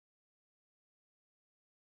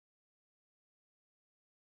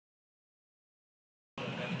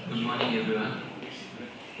Good morning, everyone.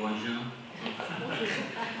 Bonjour.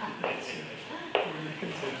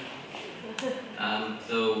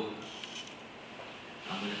 So,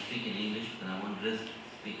 I'm going to speak in English, but I won't risk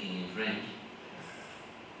speaking in French.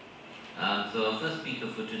 So, our first speaker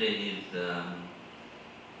for today is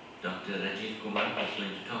Dr. R Kumar, who's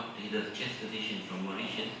going to talk. He's a chest physician from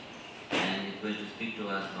Mauritius, and he's going to speak to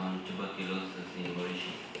us on tuberculosis in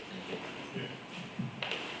Mauritius. Thank you.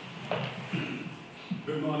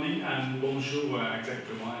 Good morning and bonjour,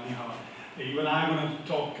 exactement. Anyhow, even I'm going to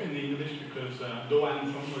talk in English because though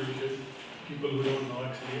I'm from Mauritius, people who don't know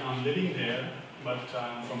actually I'm living there, but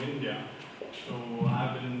I'm from India. So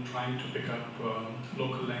I've been trying to pick up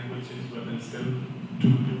local languages, but then still to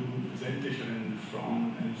do presentation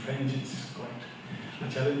in French. It's quite a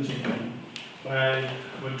challenging thing. But I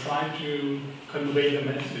will try to convey the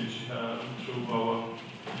message through our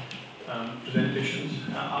presentations.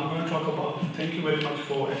 I'm going to talk about, thank you very much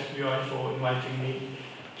for SBI for inviting me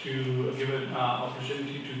to give an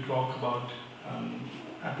opportunity to talk about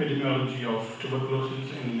epidemiology of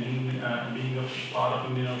tuberculosis in being a part of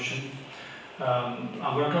Indian Ocean.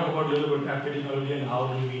 I'm going to talk about a little bit epidemiology and how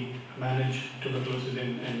do we manage tuberculosis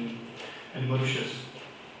in Mauritius.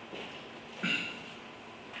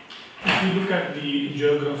 If you look at the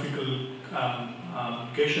geographical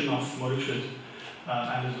location of Mauritius,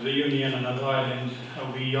 as Réunion and other islands,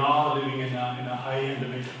 we are living in a high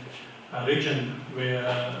endemic region where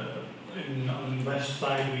on the west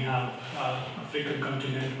side we have African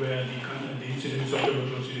continent where the incidence of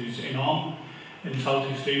tuberculosis is enormous. In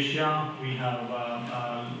Southeast Asia we have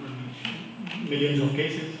millions of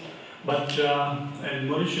cases, but in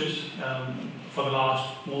Mauritius for the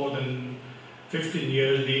last more than 15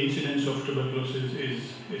 years the incidence of tuberculosis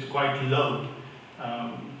is quite low.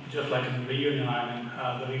 Just like in Réunion Island,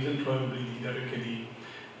 the reason probably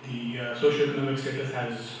the socioeconomic status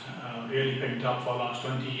has really picked up for the last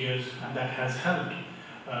 20 years, and that has helped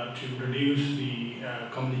to reduce the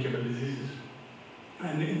communicable diseases.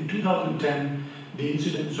 And in 2010, the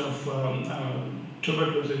incidence of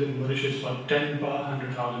tuberculosis in Mauritius was 10 per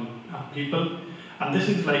 100,000 people, and this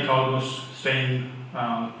is like almost staying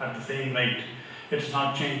at the same rate. It's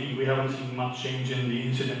not changing. We haven't seen much change in the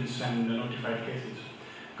incidence and the notified cases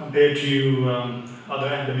compared to other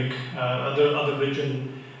endemic, other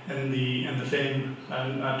region in the same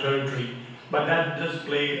territory. But that does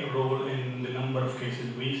play a role in the number of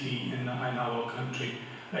cases we see in our country,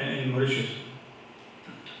 in Mauritius.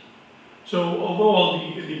 So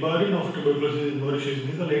overall, the burden of tuberculosis in Mauritius,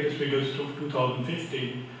 these are the latest figures of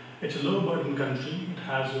 2015. It's a low burden country. It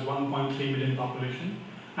has a 1.3 million population,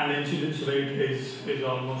 and the incidence rate is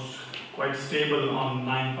almost quite stable on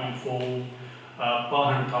 9.4 per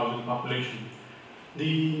 100,000 population.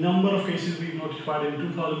 The number of cases we notified in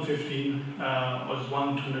 2015 was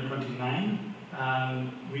 129,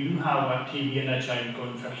 and we do have a TB and HIV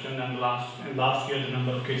co-infection, and last year the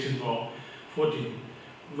number of cases were 14.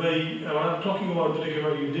 What I'm talking about, that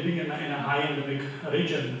we're living in a high endemic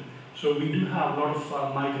region, so we do have a lot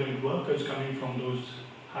of migrant workers coming from those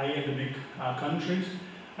high endemic countries,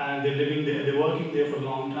 and they're living there, they're working there for a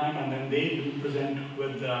long time, and then they do present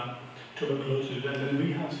with tuberculosis, and then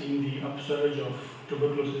we have seen the upsurge of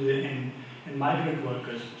tuberculosis in migrant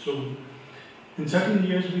workers. So in certain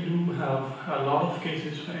years we do have a lot of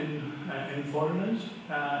cases in foreigners,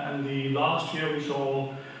 and the last year we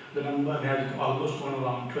saw the number has almost gone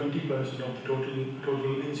around 20% of the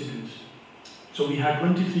total incidence. So we had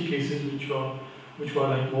 23 cases which were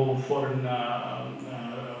like more foreign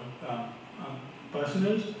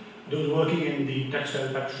personnel, those working in the textile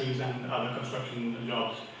factories and other construction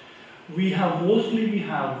jobs. We have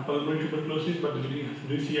pulmonary tuberculosis, but we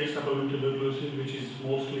do see extrapulmonary tuberculosis, which is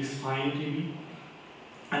mostly spine TB,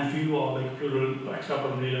 and few are like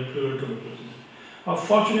extrapulmonary or pleural tuberculosis.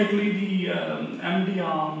 Fortunately, the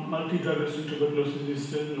MDR, multi-drug resistant tuberculosis, is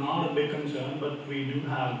still not a big concern, but we do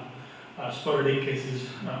have sporadic cases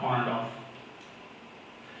on and off.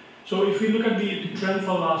 So if we look at the trend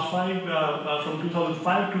for the last from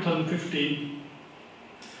 2005 to 2015,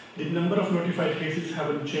 the number of notified cases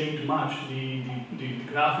haven't changed much. The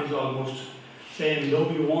graph is almost same, though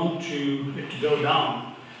we want it to go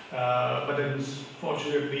down, but then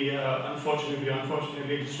unfortunately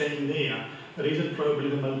it's staying there. The reason probably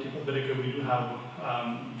the multiple, we do have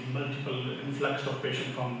the multiple influx of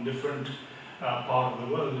patients from different part of the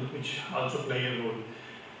world, which also play a role.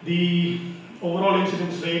 The overall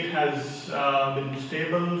incidence rate has been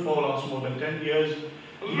stable for last more than 10 years.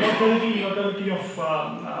 The mortality of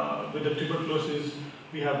with the tuberculosis,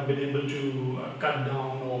 we have been able to cut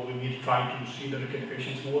down, or we try to see the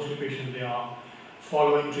patients. Mostly patients, they are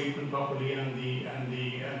following treatment properly, and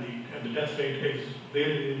the death rate is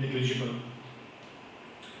really negligible.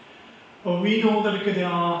 We know that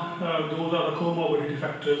those are the comorbidity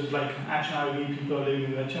factors like HIV. People are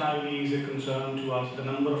living with HIV is a concern to us. The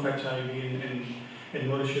number of HIV in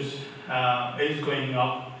Mauritius is going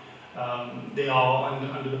up. They are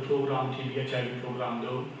under the program, TB HIV program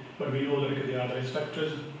though, but we know that there are the risk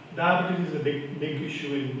factors. Diabetes is a big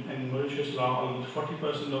issue in Mauritius. Almost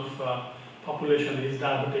 40% of population is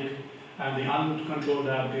diabetic, and the uncontrolled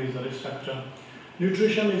diabetes is a risk factor.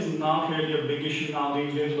 Nutrition is not really a big issue now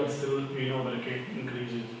these days, but still we know that it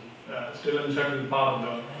increases. Still in certain part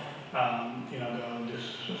of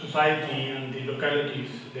the society and the localities,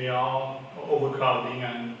 they are overcrowding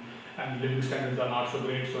and living standards are not so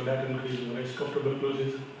great, so that increases the risk of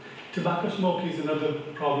tuberculosis. Tobacco smoke is another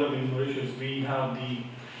problem in Mauritius. We have the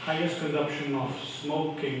highest consumption of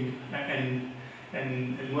smoking in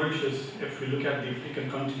Mauritius. If we look at the African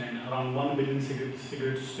continent, around 1 billion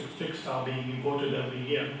cigarette sticks are being imported every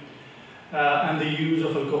year. And the use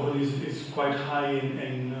of alcohol is quite high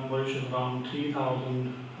in Mauritius, around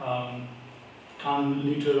 3,000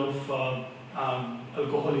 litre of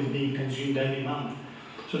alcohol is being consumed every month.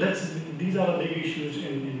 So these are the big issues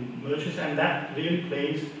in Mauritius, and that really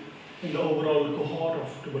plays in the overall cohort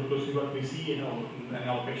of tuberculosis what we see in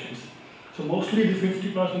our patients. So mostly the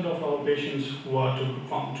 50% of our patients who are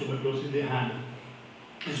from tuberculosis, they had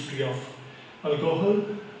history of alcohol.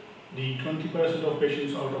 The 20% of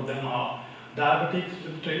patients out of them are diabetics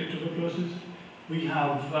with tuberculosis. We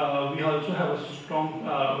also have a strong,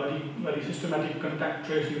 very systematic contact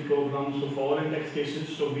tracing program. So for all index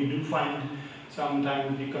cases, so we do find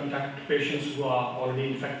sometimes we contact patients who are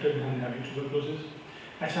already infected and having tuberculosis.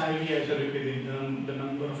 HIV, I said, the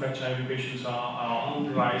number of HIV patients are on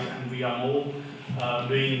the rise, and we are more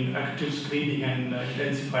doing active screening and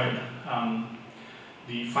intensified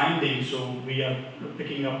the findings. So we are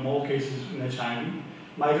picking up more cases in HIV.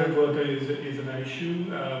 Migrant worker is an issue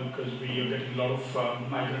because we are getting a lot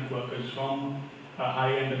of migrant workers from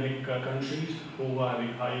high endemic countries who are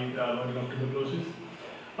having high burden of tuberculosis.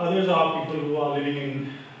 Others are people who are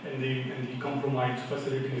living in the compromised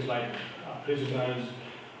facilities like prisoners,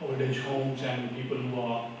 old age homes, and people who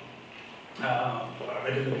are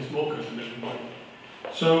regular smokers and everybody.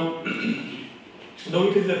 So,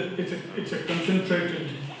 though it's a concentrated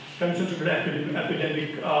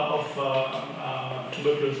epidemic of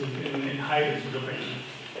tuberculosis in high risk population.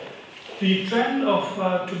 The trend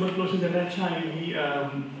of tuberculosis and HIV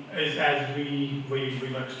is as we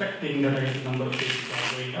were expecting that the number of cases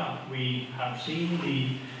are going up. We have seen the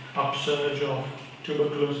upsurge of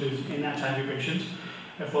tuberculosis in HIV patients.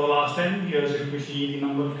 For the last 10 years, if we see the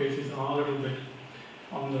number of cases are a little bit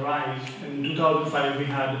on the rise. In 2005, we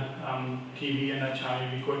had TB and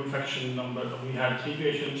HIV co-infection number. We had 3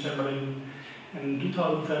 patients, but in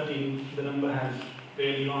 2013, the number has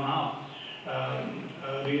really gone up.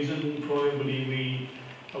 Reason probably we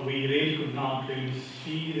really could not really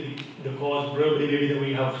see the cause. Probably maybe that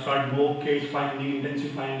we have started more case finding,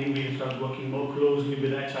 intensive finding. We have started working more closely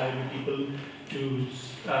with HIV people to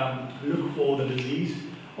look for the disease,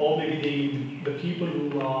 or maybe the people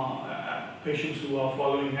who are patients who are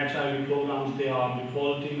following HIV programs, they are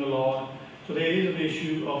defaulting a lot. So there is an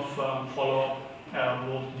issue of follow-up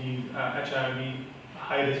both the HIV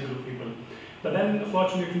high-risk group people. But then,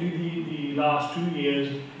 fortunately, the last 2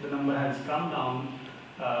 years, the number has come down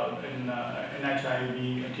in HIV.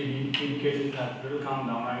 TB cases have little come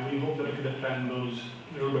down, and we hope that the trend goes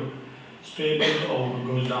a little bit stable or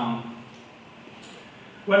goes down.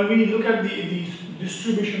 When we look at the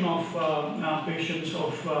distribution of patients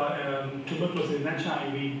of tuberculosis and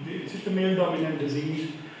HIV, it's a male-dominant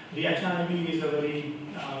disease. The HIV is a very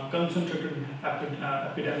concentrated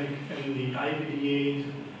epidemic in the IVDAs,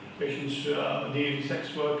 patients, the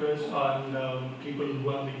sex workers, and people who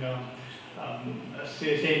are having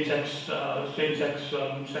same-sex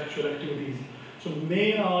sexual activities. So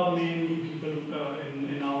male are mainly people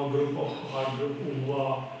in our group who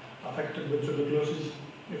are affected with tuberculosis.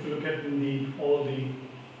 If you look at all the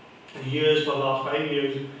years for the last 5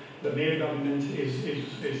 years, the male dominance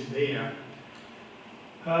is there.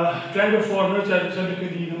 Trend of foreigners, as I said,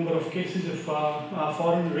 the number of cases of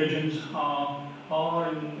foreign regions are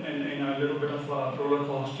in a little bit of a roller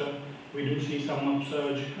coaster. We do see some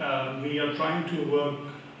upsurge. We are trying to work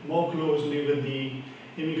more closely with the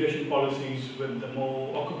immigration policies, with the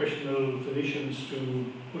more occupational physicians to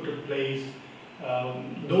put in place.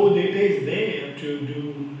 Though data is there to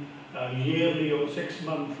do yearly or 6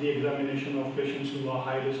 monthly examination of patients who are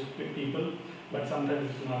high-risk people, but sometimes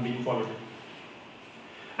it's not being followed.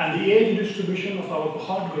 And the age distribution of our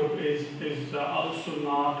cohort group is also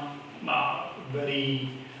not very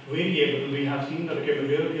variable. We have seen that the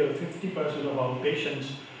majority of 50% of our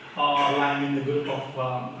patients are lying in the group of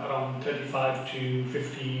around 35 to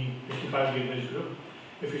 55 year age group.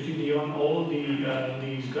 If you see beyond all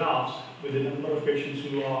these graphs, with the number of patients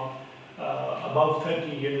who are above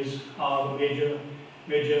 30 years are major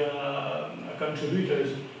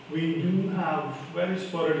contributors. We do have very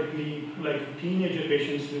sporadically, like teenager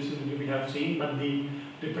patients recently we have seen, but the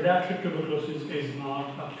pediatric tuberculosis is not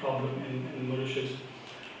a problem in Mauritius.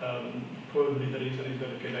 Probably the reason is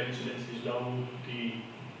that the incidence is low, the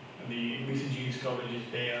BCG's coverage is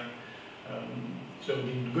there. So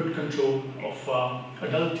the good control of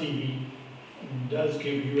adult TB does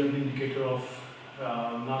give you an indicator of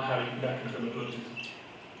not having pediatric tuberculosis.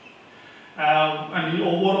 And the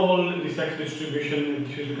overall, the sex distribution,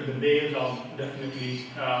 if you look at the males, are definitely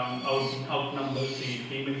outnumbers the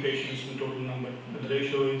female patients in total number. The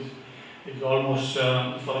ratio is almost,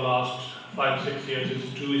 for the last 5-6 years,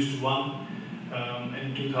 it's 2:1.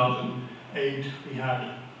 In 2008, we had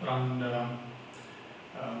around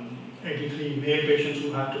 83 male patients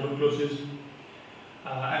who had tuberculosis.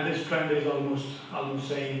 And this trend is almost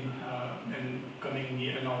same in coming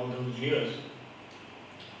year in all those years.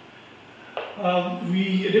 We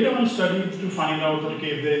did one study to find out that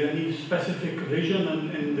if there is any specific region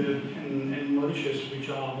in Mauritius which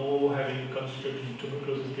are more having concentrated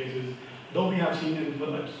tuberculosis cases. Though we have seen it,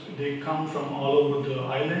 but they come from all over the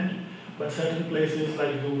island, but certain places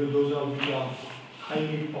like those which are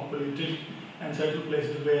highly populated, and certain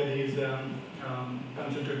places where there is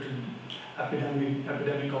concentrated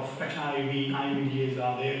epidemic of HIV, IVDs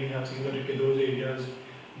are there. We have seen that those areas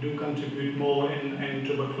do contribute more in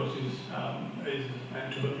tuberculosis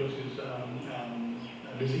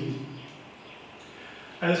disease.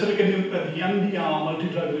 And so the MDR,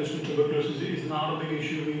 multi-drug resistant tuberculosis, is not a big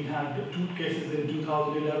issue. We had 2 cases in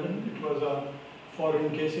 2011. It was foreign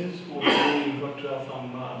cases, mostly got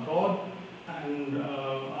from abroad. And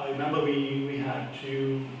I remember we had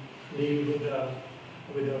to deal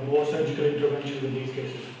with a more surgical intervention with these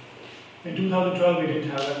cases. In 2012, we did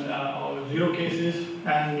have 0 cases,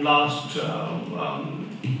 and last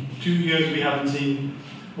 2 years we haven't seen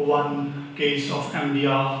 1 case of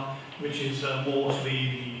MDR, which is mostly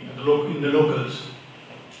in the locals.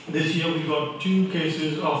 This year we got 2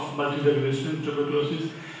 cases of multi-drug resistant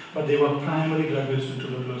tuberculosis, but they were primary drug resistant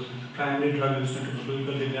tuberculosis. Primary drug resistant tuberculosis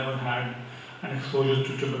because they never had an exposure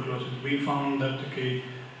to tuberculosis. We found that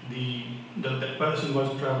that person was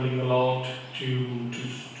traveling a lot to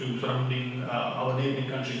surrounding our neighboring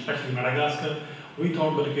countries, especially Madagascar. We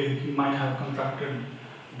thought that he might have contracted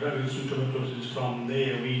drug-resistant tuberculosis from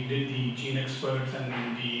there. We did the gene experts,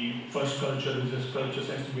 and the first culture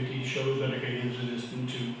sensitivity shows that he is resistant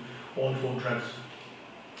to all 4 drugs.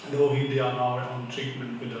 Though they are now on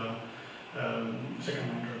treatment with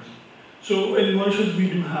second-line drugs. So in Mauritius, we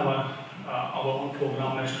do have our own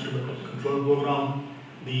program, National Tuberculosis Control Program.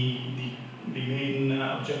 The main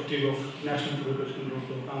objective of National Tuberculosis Control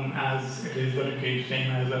Program, as it is the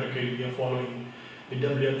same as the we are following the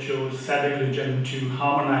WHO's SADC region to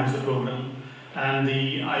harmonize the program. And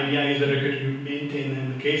the idea is that we maintain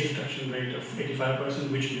the case detection rate of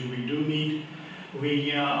 85%, which we do meet.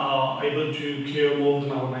 We are able to clear more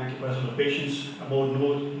than our 90% of patients, about no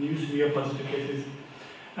new severe positive cases.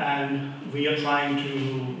 And we are trying to,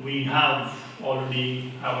 we have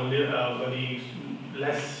already very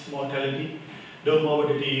less mortality, though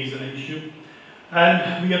morbidity is an issue.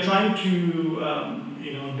 And we are trying to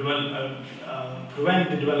prevent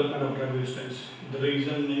the development of drug resistance. The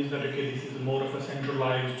reason is that this is more of a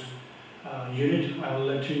centralized unit. I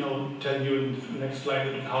will tell you in the next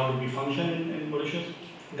slide how we function in Mauritius.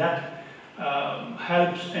 That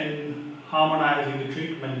helps in harmonizing the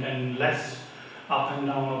treatment and less up and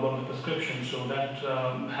down about the prescription. So that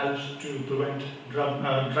helps to prevent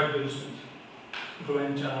drug resistance.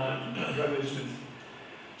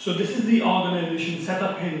 So this is the organization set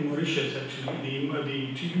up in Mauritius actually.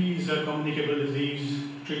 The TB is a communicable disease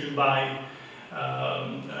treated by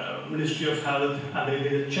Ministry of Health, and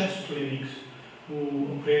there are chest clinics who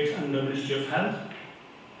operate under Ministry of Health.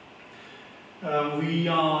 We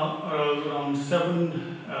are around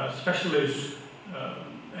 7 specialists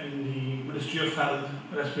in the Ministry of Health,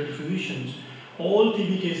 respiratory physicians. All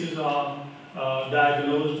TB cases are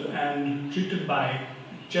diagnosed and treated by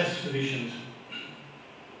chest physicians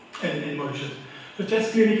in Mauritius. So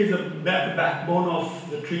chest clinic is the backbone of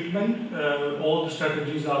the treatment. All the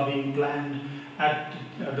strategies are being planned at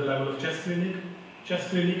the level of chest clinic. Chest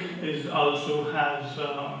clinic is also has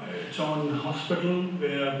its own hospital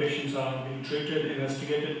where patients are being treated,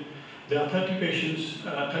 investigated. There are 30 patients,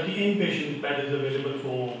 30 inpatient beds available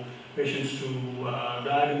for patients to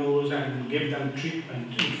diagnose and give them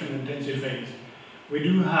treatment in an intensive phase. We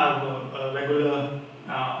do have regular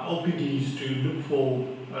OPDs to look for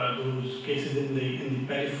those cases in the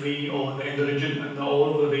periphery or in the region, and all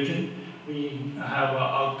over the region. We have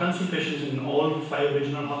our consultations in all 5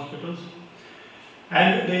 regional hospitals.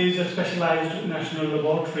 And there is a specialized national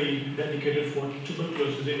laboratory dedicated for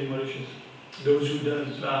tuberculosis in Mauritius. Those who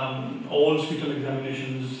does all sputum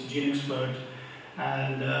examinations, gene expert,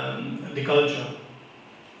 and the culture.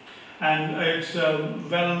 And it's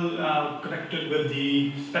well connected with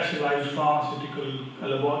the specialized pharmaceutical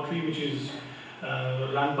laboratory, which is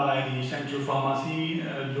run by the central pharmacy,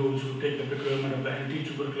 those who take the procurement of the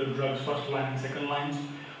anti-tubercular drugs, first line and second lines.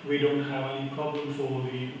 We don't have any problem for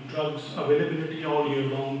the drugs availability all year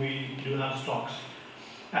long. We do have stocks,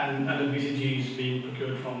 and the BCG is being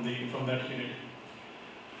procured from that unit.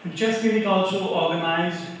 The chest clinic also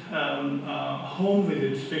organize home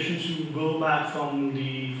visits, patients who go back from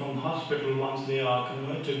hospital once they are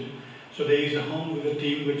converted. So there is a home visit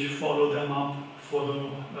team which follow them up for the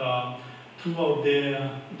throughout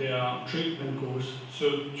their treatment course,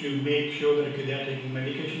 so to make sure that they are taking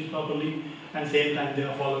medications properly, and same time they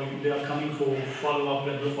are coming for follow-up,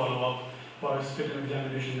 regular follow-up for sputum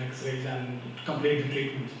examination, X-rays, and complete the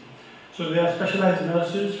treatment. So there are specialized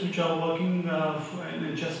nurses which are working in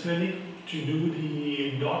the chest clinic to do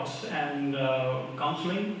the dots and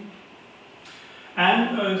counseling.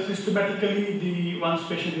 And systematically, once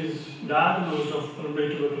patient is diagnosed of pulmonary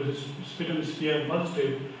tuberculosis, sputum smear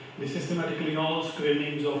positive, the systematically all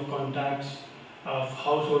screenings of contacts, of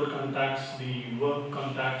household contacts, the work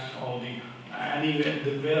contacts, or anywhere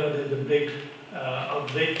where there's a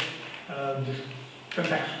outbreak, this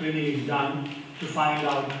contact screening is done to find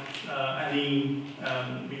out any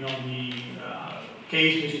the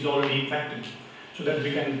case which is already infected, so that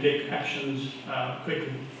we can take actions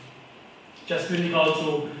quickly. Chest clinic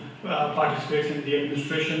also participates in the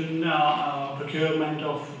administration, procurement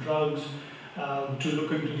of drugs, to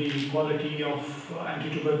look into the quality of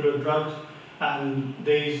anti-tubercular drugs, and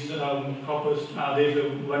there's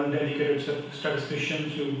one dedicated statistician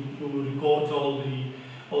who records all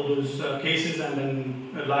those cases and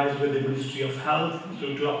then lies with the Ministry of Health to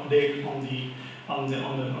update on the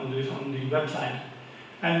website.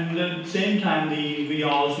 And at the same time, we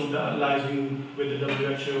are also liaising with the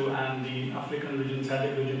WHO and the African region,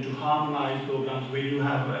 SADC region, to harmonize programs. We do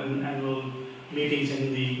have annual meetings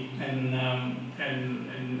in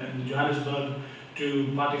Johannesburg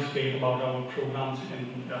to participate about our programs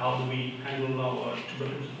and how do we handle our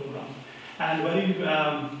tuberculosis program. And very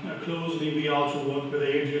closely, we also work with the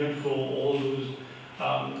AIDS unit for all those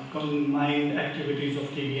combined activities of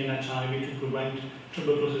TB and HIV to prevent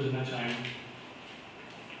tuberculosis in HIV.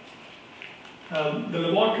 The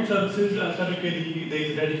laboratory services, there is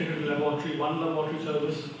a dedicated laboratory, one laboratory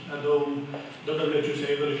service, though the WHO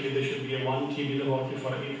says that there should be a one TB laboratory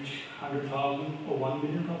for each 100,000 or 1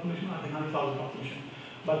 million population, I think 100,000 population.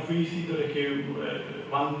 But we see that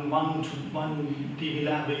one TB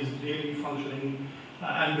lab is really functioning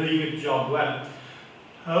and doing its job well.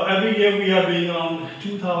 Every year we are doing around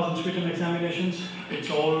 2,000 sputum examinations. It's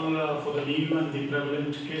all for the new and the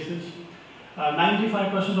prevalent cases.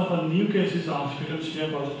 95% of our new cases are sputum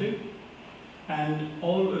smear positive, and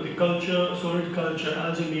all the culture, solid culture,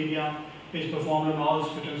 algae is performed on all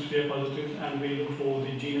sputum smear positives, and we look for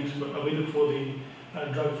the gene expert, we look for the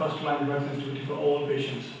first line drug sensitivity for all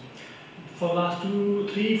patients. For the last 2,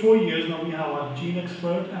 3, 4 years now, we have our gene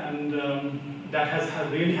expert, and that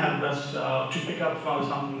has really helped us to pick up for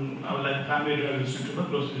some like primary drug resistant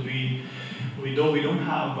tuberculosis. Though we don't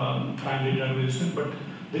have primary drug resistant, but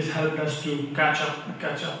this helped us to catch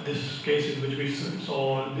up these cases which we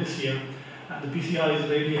saw this year, and the PCR is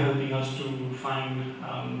really helping us to find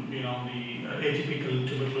the atypical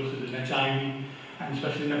tuberculosis in HIV, and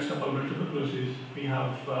especially next to pulmonary tuberculosis. We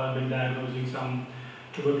have been diagnosing some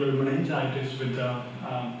tubercular meningitis with the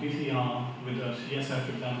PCR, with the CSF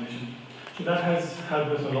examination. So that has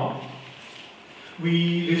helped us a lot.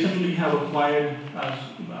 We recently have acquired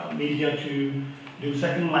media to do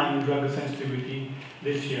second line drug sensitivity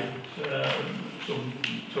this year.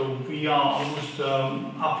 So we are almost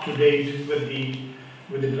up to date with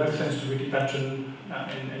the drug sensitivity pattern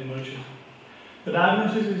in Mauritius. The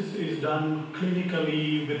diagnosis is done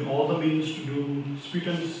clinically with all the means to do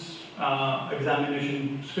sputum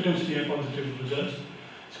examination, sputum smear positive results.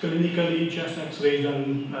 Clinically, chest X-ray is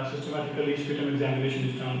done systematically, sputum examination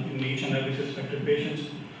is done in each and every suspected patients.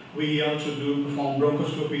 We also do perform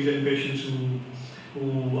bronchoscopies in patients who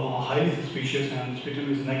who are highly suspicious and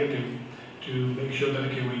sputum is negative, to make sure that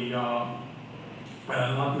okay, we are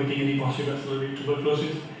not making any possible accelerated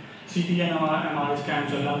tuberculosis. CT and MRI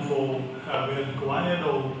scans are done for where required,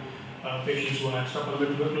 or patients who have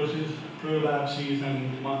extrapyramidal tuberculosis. Biopsies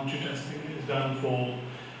and March testing is done for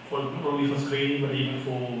not only for screening but even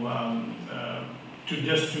for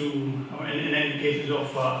in any cases of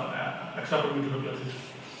extrapyramidal tuberculosis.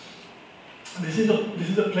 This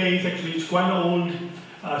is a place, actually it's quite an old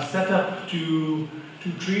setup to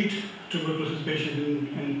treat tuberculosis patients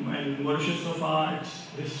in Mauritius so far.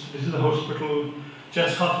 This is a hospital,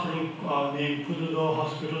 chest hospital named Pududo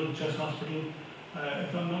Hospital, chest hospital.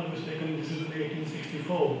 If I'm not mistaken, this is in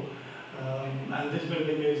 1864. And this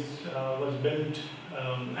building was built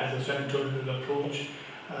as a senatorial approach.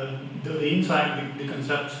 The inside, the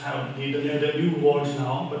concepts have they're new wards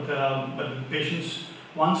now, but the patients,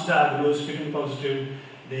 once diagnosed sputum positive,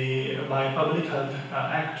 by Public Health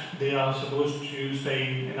Act, they are supposed to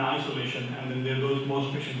stay in isolation, and then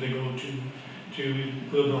most patients they go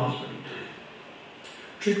to the hospital.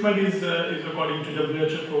 Treatment is according to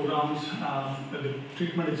WHO programs. The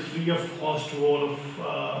treatment is free of cost to all of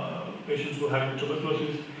patients who have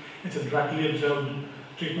tuberculosis. It's a directly observed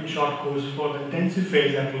treatment short course for the intensive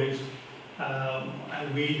phase at least.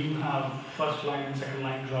 And we do have first line and second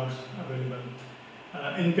line drugs available.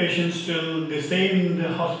 Inpatients they stay in the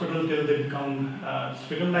hospital till they become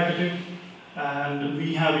sputum negative. And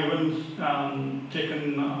we have even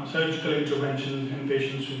taken surgical interventions in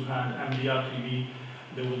patients who had MDR-TB.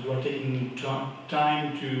 Those were taking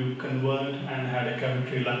time to convert and had a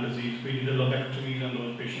cavitary lung disease. We did a lobectomy on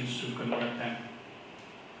those patients to convert them.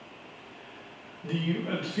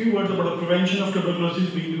 A few words about the prevention of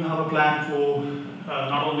tuberculosis. We do have a plan for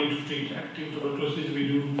not only to treat active tuberculosis, we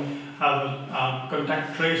do have a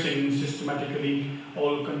contact tracing systematically.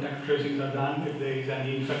 All contact tracings are done if there is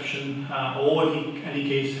any infection or any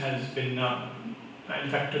case has been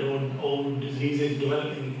infected or diseases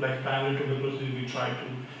developing like primary tuberculosis. We try to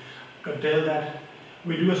curtail that.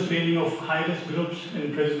 We do a screening of high-risk groups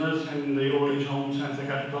in prisoners in the old age homes and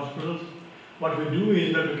psychiatric hospitals. What we do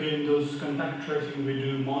is that in those contact tracing we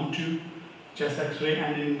do MON2, chest X-ray,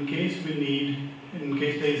 and in case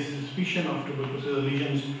there is suspicion of tuberculosis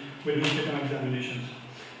lesions, we do sputum examinations.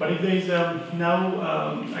 But if there is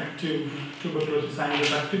no active tuberculosis, signs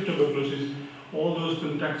of active tuberculosis, all those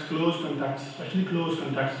contacts, close contacts, especially close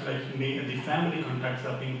contacts like the family contacts,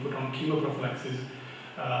 are being put on chemoprophylaxis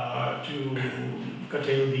to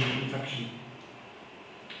curtail the infection.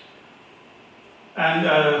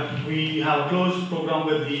 And we have a close program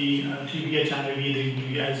with the TB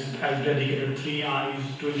HIV as dedicated 3 eyes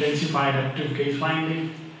to intensify active case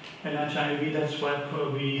finding in HIV. That's why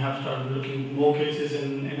we have started looking more cases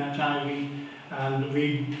in HIV. And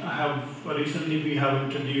recently we have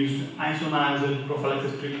introduced isoniazid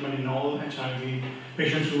prophylaxis treatment in all HIV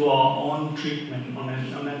patients who are on treatment, on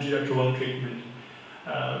antiretroviral treatment.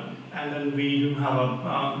 And then we do have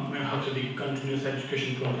the continuous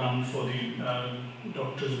education program for the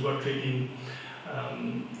doctors who are treating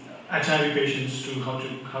HIV patients to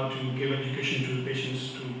how to give education to the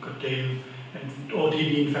patients to curtail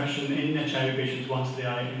TB infection in HIV patients once they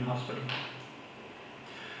are in hospital.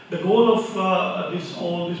 The goal of this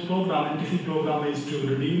program, NTC program, is to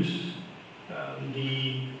reduce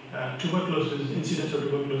the tuberculosis, incidence of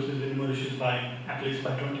tuberculosis in Mauritius by at least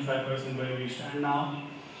by 25% where we stand now.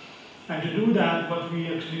 And to do that, what we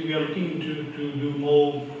are looking into to do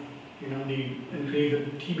more, increase the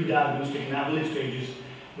TB diagnostic in early stages.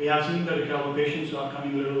 We have seen that our patients are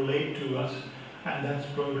coming a little late to us, and that's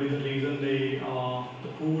probably the reason the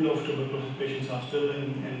pool of tuberculosis patients are still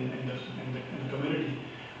in the community.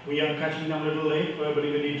 We are catching them a little late, but we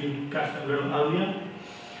need to catch them a little earlier.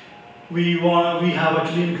 We have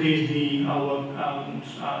actually increased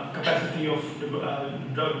our capacity of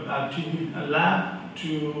drug TB lab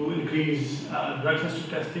to increase drug sensitive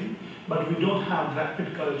testing, but we don't have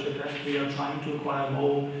rapid culture tests. We are trying to acquire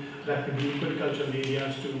more rapid liquid culture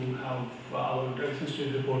medias to have our drug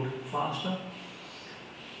sensitive report faster.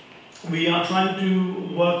 We are trying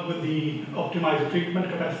to work with the optimize the treatment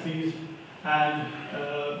capacities and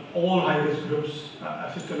all high-risk groups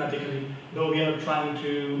systematically. Though we are trying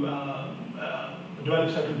to develop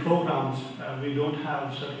certain programs, we don't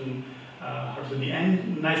have certain the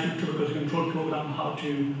National Tuberculosis Control Program how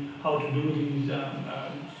to do these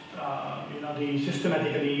the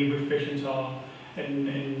systematically if patients are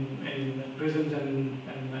in prisons and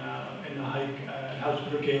in high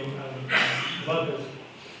hospital care workers.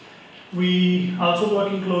 We also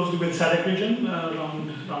working closely with SADC region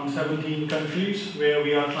around 17 countries where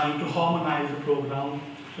we are trying to harmonize the program.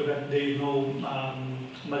 so that there is no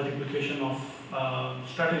multiplication of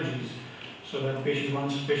strategies, so that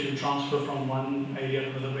once patient transfer from one area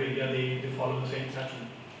to another area, they follow the same pattern.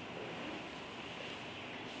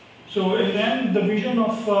 So in the end, the vision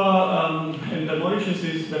of in the Mauritius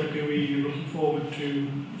is that okay, we are looking forward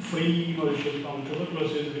to free Mauritius from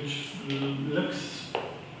tuberculosis, which looks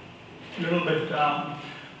a little bit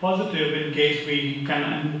positive in case we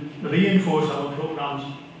can reinforce our programs,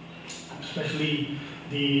 especially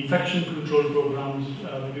the infection control programs.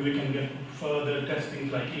 Maybe we can get further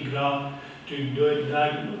testings like IGRA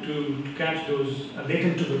to catch those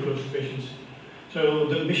latent tuberculosis patients. So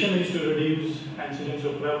the mission is to reduce incidence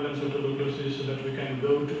of prevalence of tuberculosis so that we can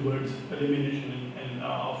go towards elimination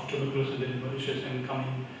of tuberculosis in Mauritius in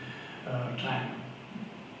coming time.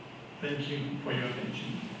 Thank you for your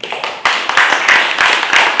attention.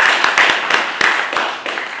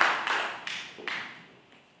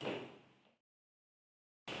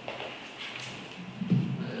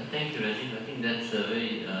 Thank you, Rajiv. I think that's a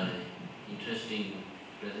very interesting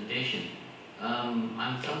presentation.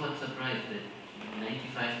 I'm somewhat surprised that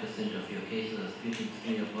 95% of your cases are sputum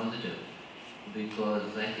smear positive,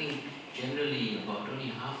 because I think generally about only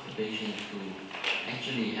half the patients who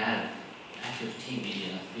actually have active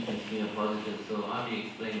TB are sputum smear positive. So how do you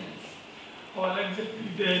explain that? Well,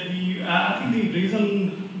 exactly. I think the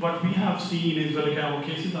reason what we have seen is that our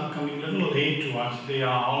cases are coming a little late to us. They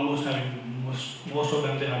are almost having most of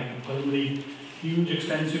them they are having a pulmonary, huge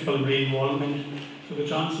extensive pulmonary involvement. So the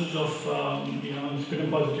chances of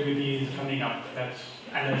sputum positivity is coming up.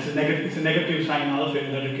 And it's a negative sign also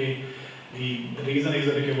in that okay, the reason is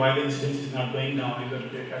that okay, why the incidence is not going down is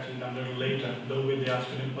that they're catching them a little later, though they are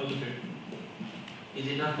sputum positive. Is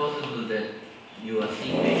it not possible that you are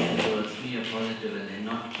seeing patients who are smear positive and they're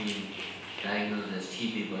not being diagnosed as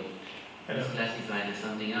TB but is classified as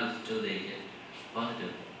something else till they get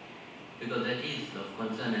positive? Because that is of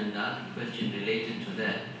concern, and the other question related to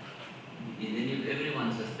that is if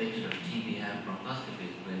everyone suspected of TB have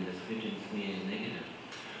bronchoscopies when the sputum smear is negative.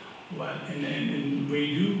 Well, and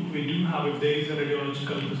we do have, if there is a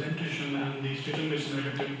radiological presentation and the sputum is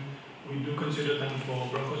negative, we do consider them for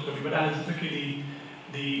bronchoscopy. But as okay,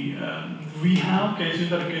 we have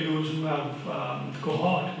cases that okay, those who have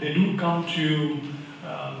cohort, they do come to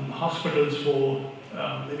hospitals for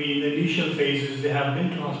maybe in the initial phases they have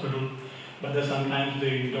been to hospital, but then sometimes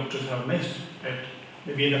the doctors have missed it,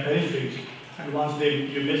 maybe in the peripheries. And once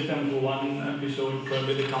you miss them for one episode,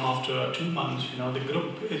 probably they come after 2 months. The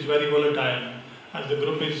group is very volatile. As the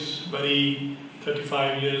group is very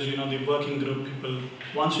 35 years, the working group people,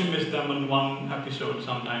 once you miss them in one episode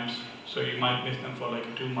sometimes, so you might miss them for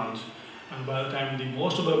like 2 months. And by the time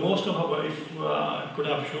most of our, if I could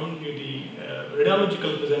have shown you the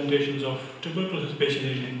radiological presentations of tuberculosis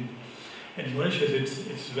patients in Mauritius,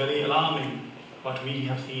 it's very alarming what we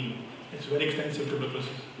have seen. It's very extensive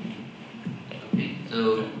tuberculosis. Okay,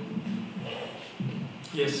 so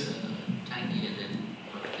yes, Tangi and then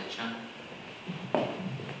Dr. Chan.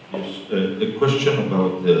 Yes, the question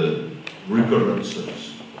about the recurrence of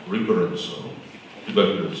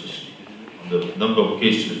tuberculosis, the number of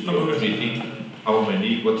cases you're treating, how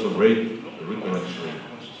many, what's the rate, the recurrence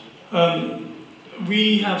rate?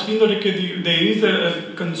 We have seen that there is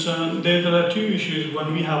a concern. There are two issues.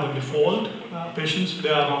 One, we have a default patients.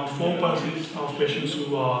 There are around 4% of patients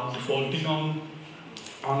who are defaulting on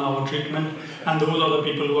our treatment, and those are the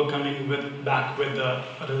people who are coming back with the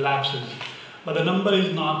relapses. But the number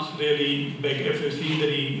is not really big. If you see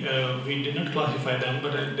we did not classify them,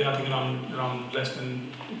 but they are around less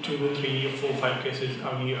than 2, 3, 4, 5 cases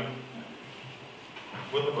a year.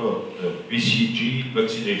 What about BCG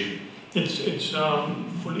vaccination? It's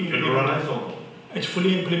fully generalized or it's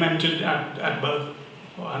fully implemented at birth,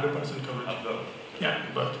 100% coverage. at birth? Yeah,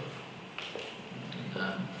 at birth.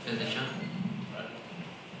 Dr. Chan?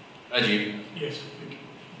 Rajiv, Yes. Thank you.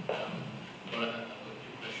 well, I have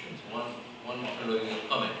 2 questions. One following your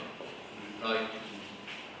comment, reply to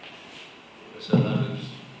Professor Lalu's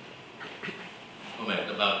comment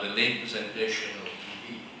about the late presentation of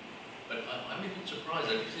TB. But I'm a bit surprised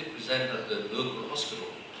that if they present at the local hospital,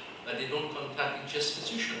 that they don't contact the chest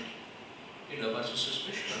physician, about a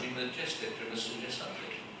suspicion. I mean, the chest doctor must suggest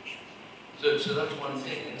something. So that's one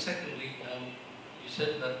thing. And secondly, you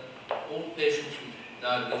said that all patients with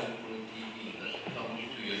diagnosed with TB that come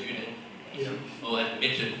to your unit are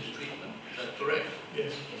admitted to treatment. Is that correct?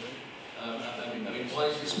 Yes. I mean, why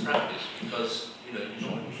is this practice? Because you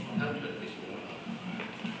don't have to admit them.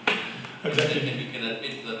 Exactly. And you can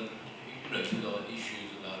admit them. If there are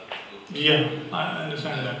issues about Yeah, I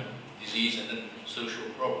understand that. disease and then social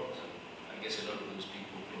problems. I guess a lot of those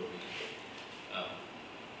people probably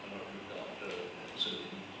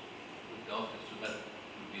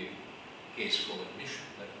case for admission.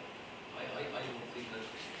 But I don't think that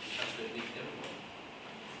you have to admit everyone.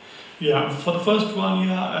 Yeah, for the first one,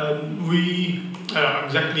 yeah, we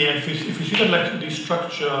exactly. If you see the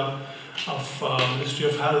structure of Ministry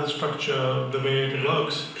of Health structure, the way it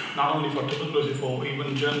works, not only for tuberculosis, for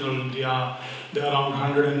even general, there are around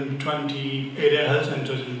 120 area health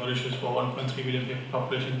centers in Mauritius for 1.3 million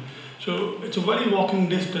population. So it's a very walking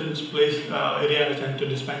distance place, area health center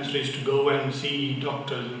dispensaries to go and see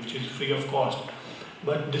doctors, which is free of cost.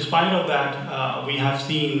 But despite of that, we have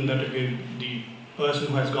seen that the person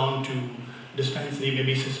who has gone to dispensary may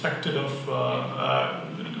be suspected of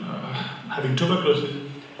having tuberculosis,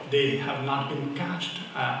 they have not been catched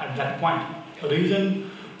at that point. The reason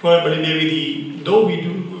probably maybe though we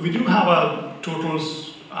do have a total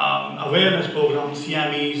awareness program,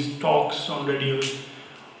 CMEs, talks on radios,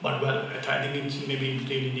 but well, I think it's maybe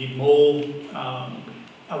they need more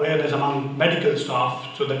awareness among medical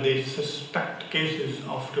staff so that they suspect cases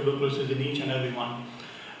of tuberculosis in each and every one.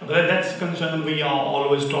 But that's a concern we are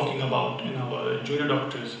always talking about in our junior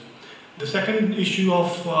doctors. The second issue of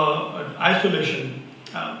isolation,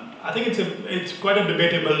 I think it's quite a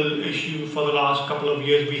debatable issue for the last couple of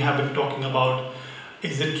years. We have been talking about,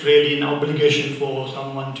 is it really an obligation for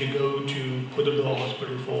someone to go to Pududor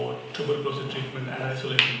Hospital for tuberculosis treatment and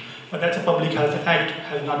isolation? But that's a Public Health Act,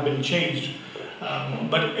 has not been changed.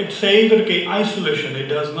 But it says that okay, isolation, it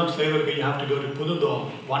does not say that okay, you have to go to Pududor,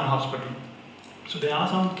 one hospital. So there are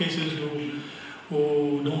some cases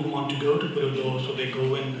who don't want to go to Pududor, so they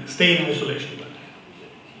go and stay in isolation.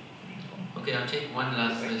 Okay, I'll take one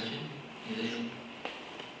last question. Is there any?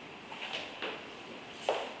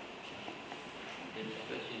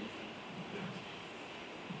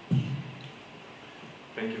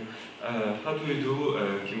 Thank you. How do we do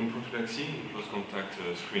chemoprophylaxis in close contact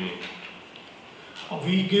screening?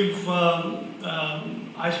 We give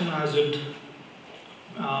isoniazid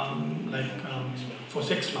for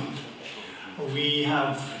 6 months. We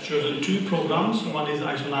have chosen 2 programs. One is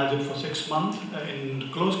isoniazid for 6 months in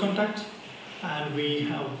close contacts, and we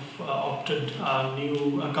have opted a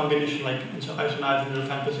new combination like isoniazid and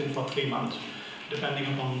rifampicin for 3 months, depending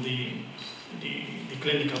upon the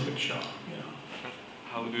clinical picture.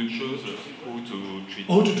 How do you choose who to treat?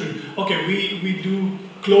 Who to treat? Okay, we do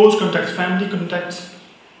close contacts, family contacts,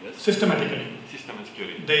 systematically.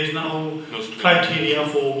 Systematically. There is no criteria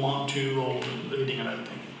for month 2 or reading and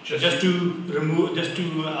everything. Just to remove,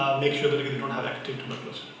 make sure that they don't have active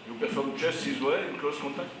tuberculosis. You perform just this way in close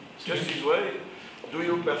contact? Just this way? Do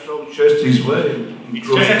you perform just this way?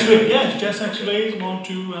 Chest X-ray, yes, chest X-rays, month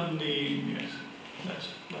 2 and yes, that's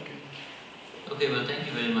okay. Okay, well, thank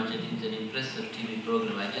you very much. I think it's an impressive TV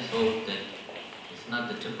program. I just hope that it's not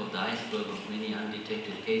the tip of the iceberg of many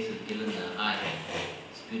undetected cases, given the high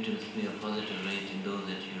sputum smear positive rate in those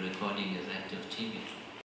that you're recording as active TB.